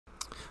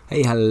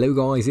Hey, hello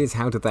guys, it's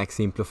How to Tech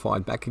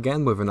Simplified back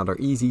again with another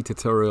easy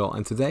tutorial,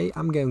 and today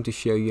I'm going to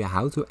show you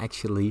how to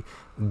actually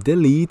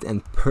delete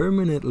and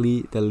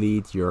permanently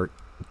delete your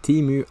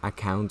TEMU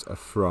account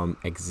from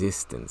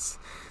existence.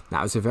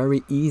 Now it's a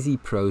very easy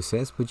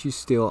process, but you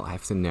still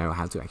have to know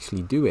how to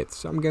actually do it.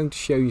 So I'm going to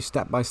show you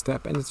step by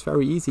step, and it's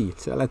very easy.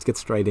 So let's get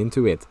straight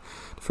into it.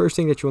 The first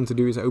thing that you want to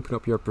do is open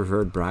up your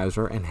preferred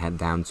browser and head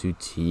down to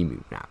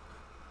TEMU. Now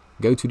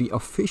go to the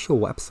official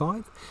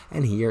website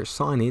and here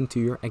sign in to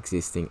your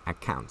existing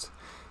account.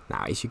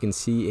 Now as you can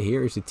see,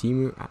 here is the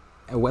TEMU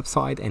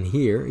website, and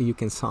here you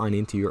can sign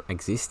into your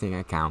existing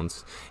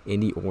accounts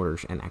in the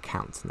orders and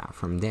accounts. Now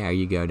from there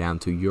you go down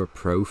to your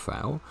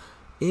profile.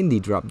 In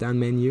the drop down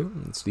menu,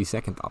 it's the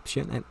second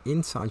option, and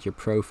inside your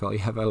profile you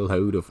have a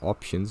load of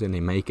options, and they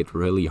make it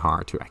really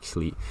hard to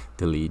actually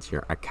delete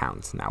your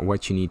account. Now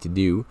what you need to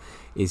do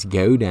is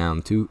go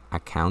down to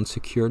account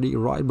security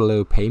right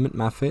below payment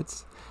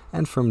methods,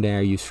 and from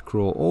there you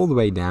scroll all the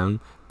way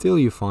down till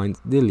you find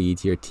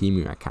delete your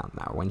TEMU account.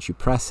 Now once you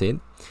press it,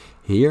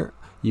 here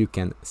you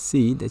can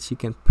see that you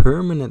can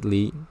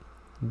permanently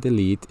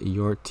delete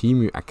your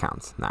TEMU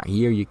account. Now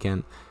here you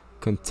can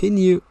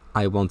continue,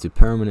 I want to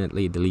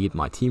permanently delete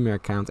my TEMU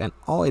account and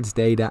all its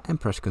data,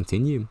 and press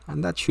continue,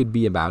 and that should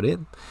be about it.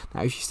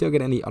 Now if you still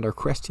get any other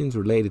questions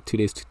related to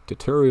this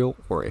tutorial,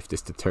 or if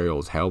this tutorial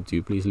has helped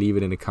you, please leave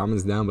it in the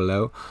comments down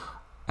below.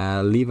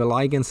 Leave a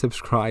like and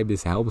subscribe,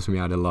 this helps me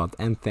out a lot,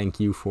 and thank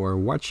you for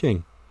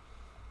watching.